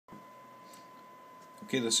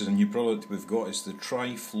Okay, this is a new product we've got. It's the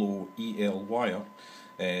Tri-Flow EL wire.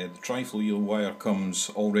 The Tri-Flow EL wire comes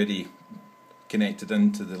already connected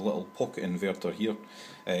into the little pocket inverter here.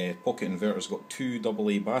 Pocket inverter's got two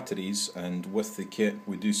AA batteries, and with the kit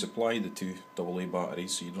we do supply the two AA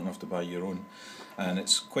batteries, so you don't have to buy your own. And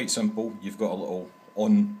it's quite simple. You've got a little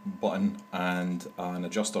on button and an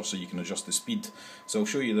adjuster so you can adjust the speed. So I'll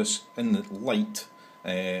show you this in the light,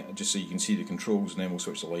 just so you can see the controls, and then we'll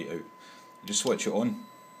switch the light out. You just switch it on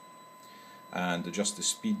and adjust the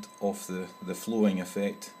speed of the flowing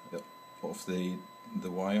effect of the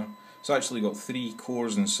wire. It's actually got 3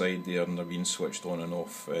 cores inside there, and they're being switched on and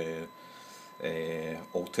off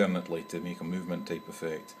alternately to make a movement type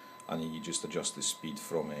effect, and then you just adjust the speed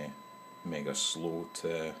from mega slow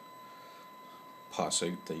to pass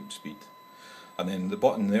out type speed. And then the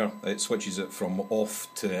button there, it switches it from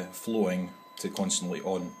off to flowing to constantly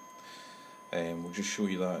on. We'll just show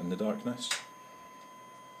you that in the darkness.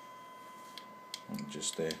 And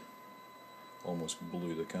just almost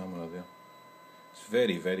blew the camera there. It's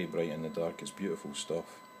very, very bright in the dark. It's beautiful stuff.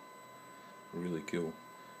 Really cool.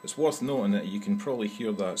 It's worth noting that you can probably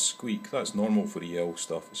hear that squeak. That's normal for EL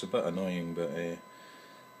stuff. It's a bit annoying, but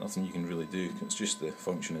nothing you can really do. It's just the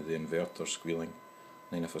function of the inverter squealing.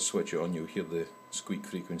 And then if I switch it on, you'll hear the squeak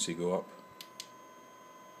frequency go up.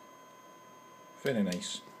 Very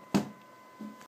nice.